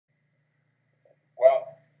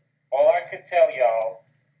can tell y'all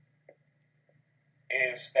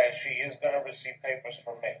is that she is going to receive papers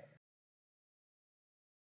from me.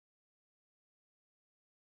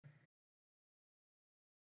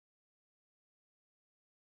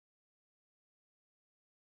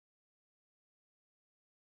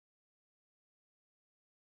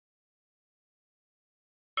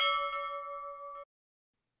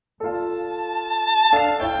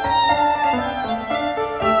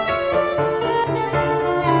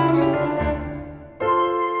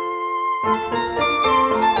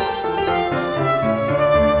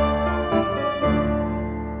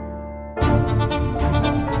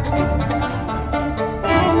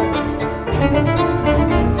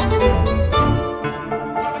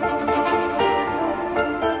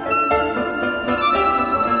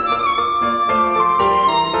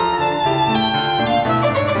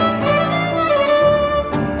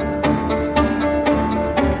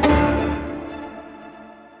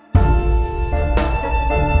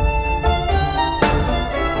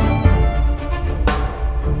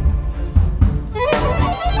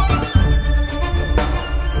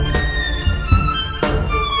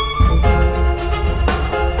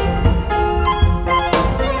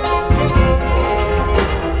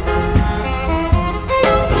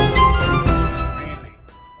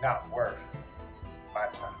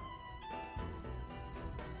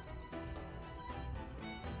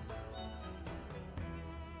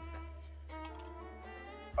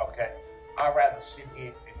 Okay, I'd rather sit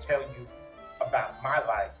here and tell you about my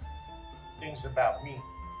life, things about me.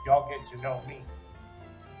 Y'all get to know me.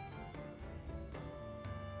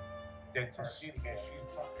 Than to sit here. She's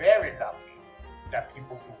very lucky that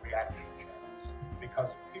people do reaction channels. Because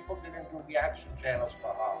if people didn't do reaction channels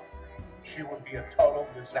for her, she would be a total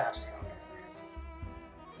disaster.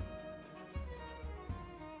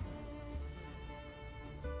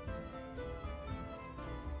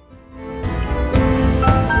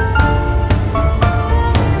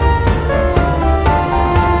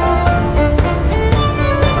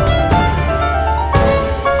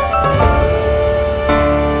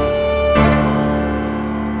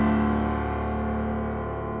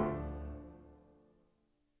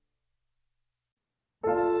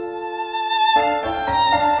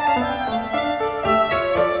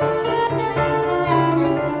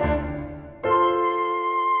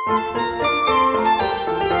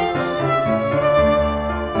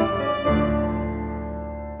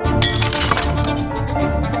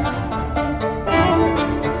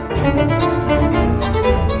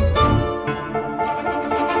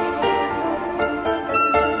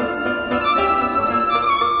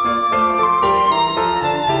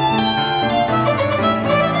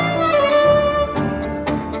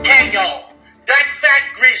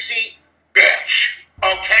 Bitch,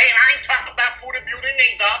 okay? And I ain't talking about Foodie Beauty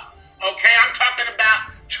neither, okay? I'm talking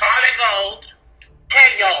about Charlie Gold.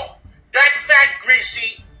 Hey, yo, that fat,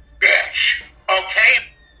 greasy bitch, okay?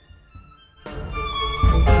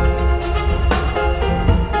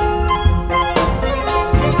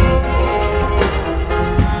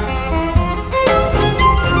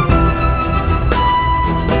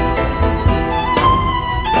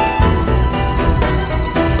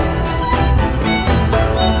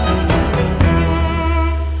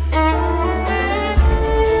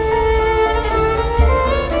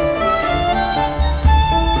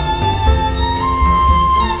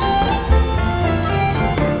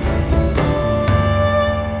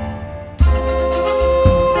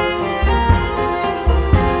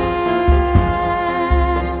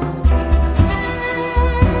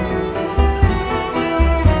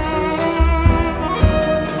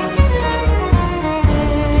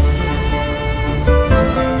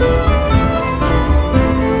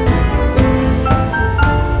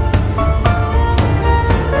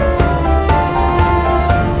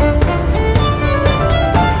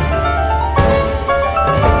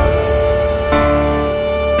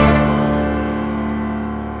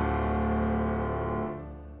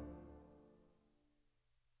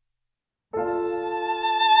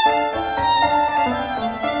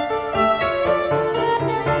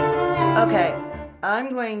 Okay, I'm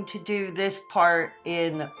going to do this part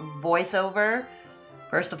in voiceover.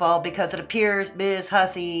 First of all, because it appears Ms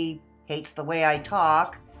Hussy hates the way I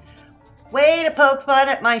talk. Way to poke fun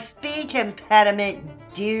at my speech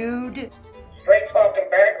impediment, dude. Straight talking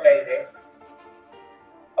back, lady.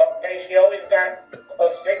 Okay, she always got a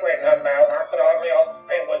cigarette in her mouth. I could hardly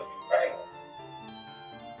understand what she's saying.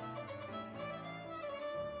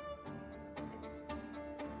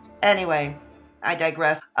 Anyway, I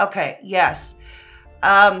digress. Okay, yes.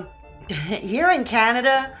 Here in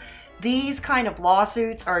Canada, these kind of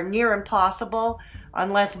lawsuits are near impossible,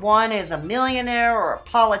 unless one is a millionaire or a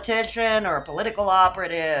politician or a political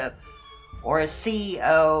operative or a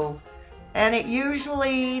CEO. And it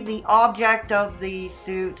usually, the object of the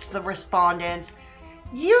suits, the respondents,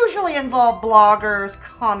 usually involve bloggers,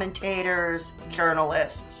 commentators,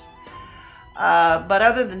 journalists. But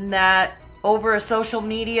other than that, over a social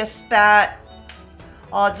media spat,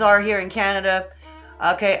 odds are here in Canada,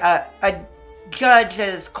 okay, a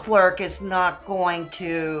judge's clerk is not going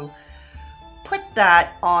to put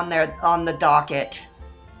that on the docket.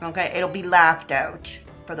 Okay, it'll be laughed out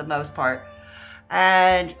for the most part.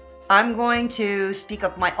 And I'm going to speak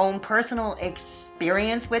of my own personal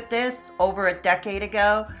experience with this over a decade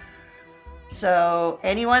ago. So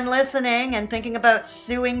anyone listening and thinking about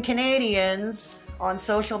suing Canadians on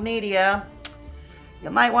social media,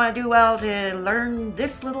 you might want to do well to learn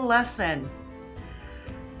this little lesson.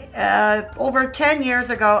 Over 10 years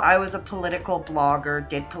ago, I was a political blogger,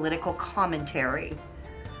 did political commentary.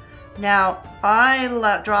 Now, I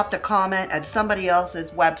dropped a comment at somebody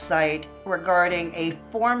else's website regarding a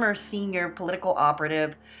former senior political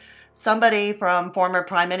operative, somebody from former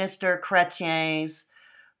Prime Minister Chrétien's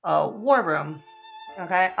war room.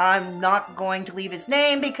 Okay, I'm not going to leave his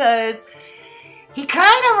name because he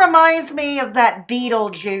kind of reminds me of that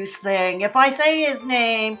Beetlejuice thing. If I say his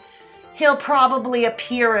name, he'll probably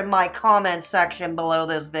appear in my comment section below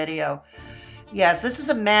this video. Yes, this is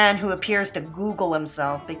a man who appears to Google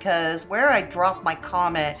himself, because where I dropped my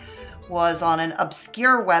comment was on an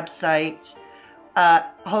obscure website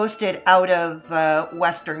hosted out of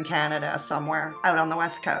Western Canada, somewhere out on the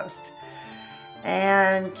West Coast.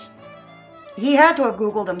 And he had to have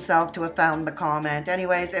Googled himself to have found the comment.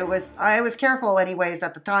 Anyways, I was careful anyways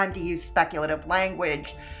at the time to use speculative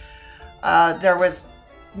language. There was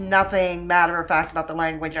nothing matter-of-fact about the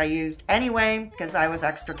language I used anyway, because I was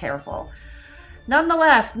extra careful.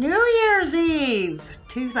 Nonetheless, New Year's Eve,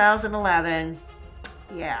 2011,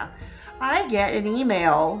 yeah, I get an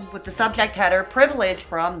email with the subject header, privilege,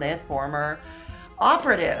 from this former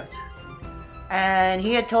operative. And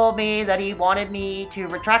he had told me that he wanted me to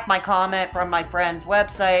retract my comment from my friend's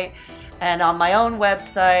website and on my own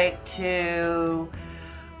website to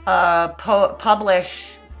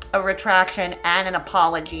publish a retraction and an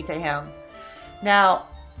apology to him. Now,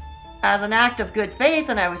 as an act of good faith,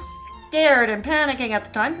 and I was scared and panicking at the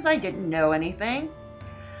time because I didn't know anything,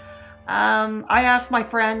 I asked my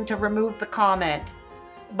friend to remove the comment.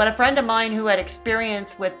 But a friend of mine who had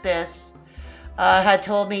experience with this had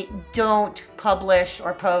told me, don't publish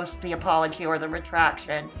or post the apology or the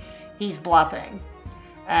retraction. He's bluffing.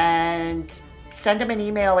 And sent him an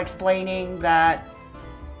email explaining that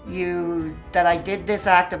I did this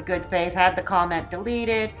act of good faith, had the comment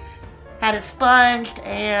deleted, had it sponged,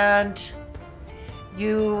 and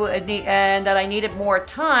that I needed more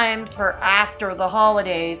time for after the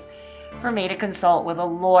holidays for me to consult with a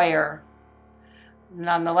lawyer.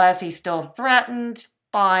 Nonetheless, he still threatened,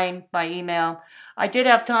 fine, by email. I did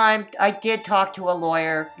have time. I did talk to a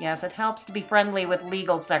lawyer. Yes, it helps to be friendly with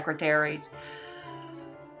legal secretaries.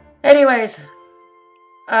 Anyways,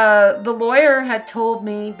 the lawyer had told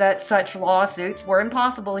me that such lawsuits were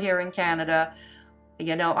impossible here in Canada,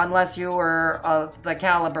 you know, unless you were of the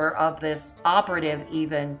caliber of this operative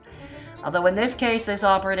even. Although in this case, this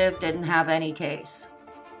operative didn't have any case.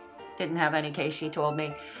 Didn't have any case, she told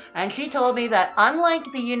me. And she told me that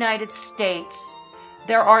unlike the United States,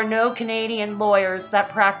 there are no Canadian lawyers that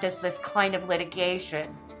practice this kind of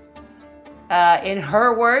litigation. In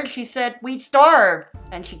her words, she said, we'd starve.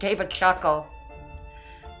 And she gave a chuckle.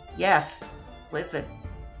 Yes, listen.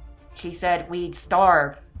 She said, we'd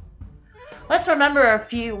starve. Let's remember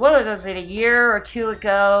a year or two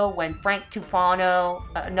ago when Frank Tufano,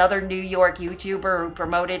 another New York YouTuber who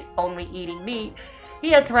promoted only eating meat, he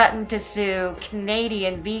had threatened to sue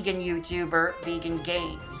Canadian vegan YouTuber Vegan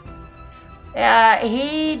Gains.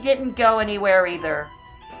 He didn't go anywhere either.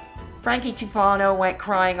 Frankie Tufano went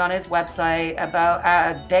crying on his website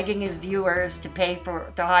about begging his viewers to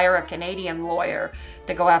hire a Canadian lawyer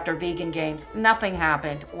to go after Vegan Games. Nothing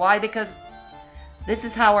happened. Why? Because this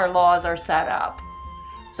is how our laws are set up.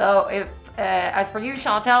 So if, as for you,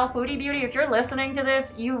 Chantal, Foodie Beauty, if you're listening to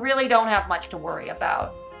this, you really don't have much to worry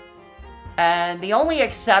about. And the only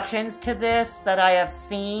exceptions to this that I have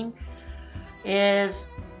seen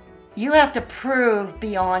is you have to prove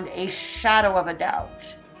beyond a shadow of a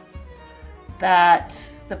doubt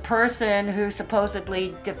that the person who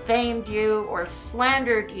supposedly defamed you or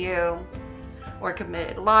slandered you or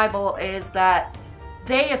committed libel is that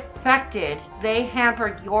they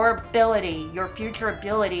hampered your ability, your future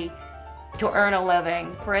ability to earn a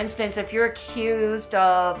living. For instance, if you're accused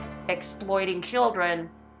of exploiting children,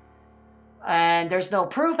 and there's no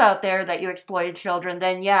proof out there that you exploited children,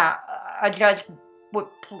 then yeah, a judge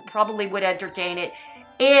probably would entertain it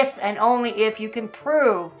if and only if you can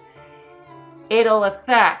prove it'll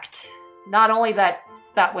affect not only that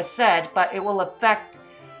was said, but it will affect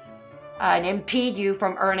and impede you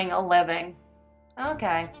from earning a living.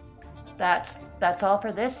 Okay, that's all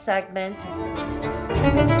for this segment.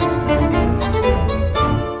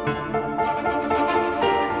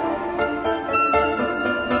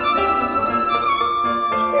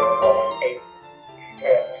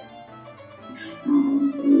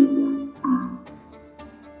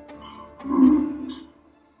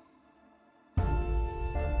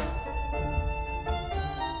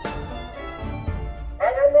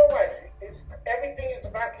 Everything is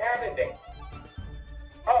about candidate.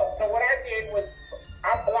 Oh, so what I did was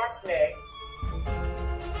I blocked Meg.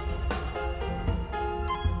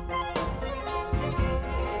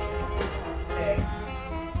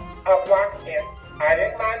 I blocked him. I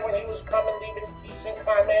didn't mind when he was coming, leaving decent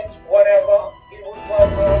comments, whatever. He was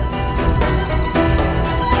welcome.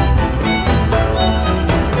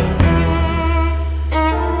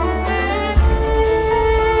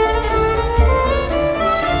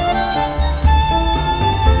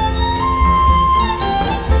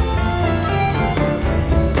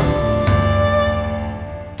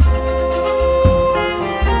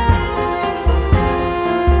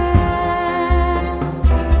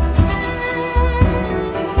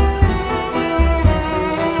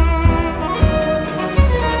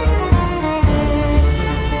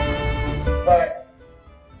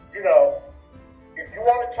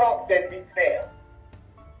 Then be fair.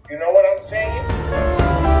 You know what I'm saying?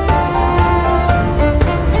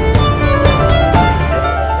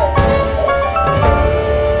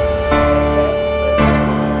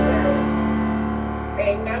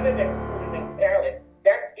 Ain't none of them putting in talent.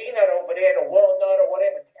 That peanut over there, the walnut or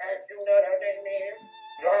whatever, cashew nut her name is,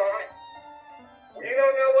 John. You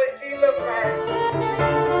don't know what she looks like.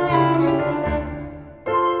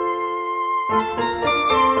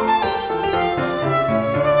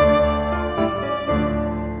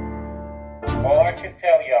 All I can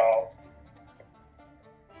tell y'all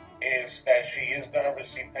is that she is going to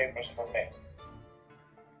receive papers from me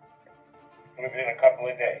within a couple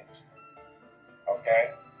of days.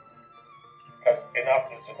 Okay? Because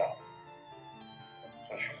enough is enough.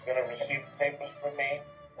 So she's going to receive papers from me.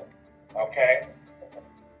 Okay?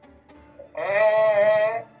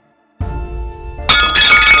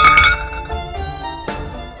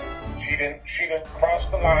 She didn't cross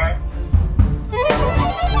the line.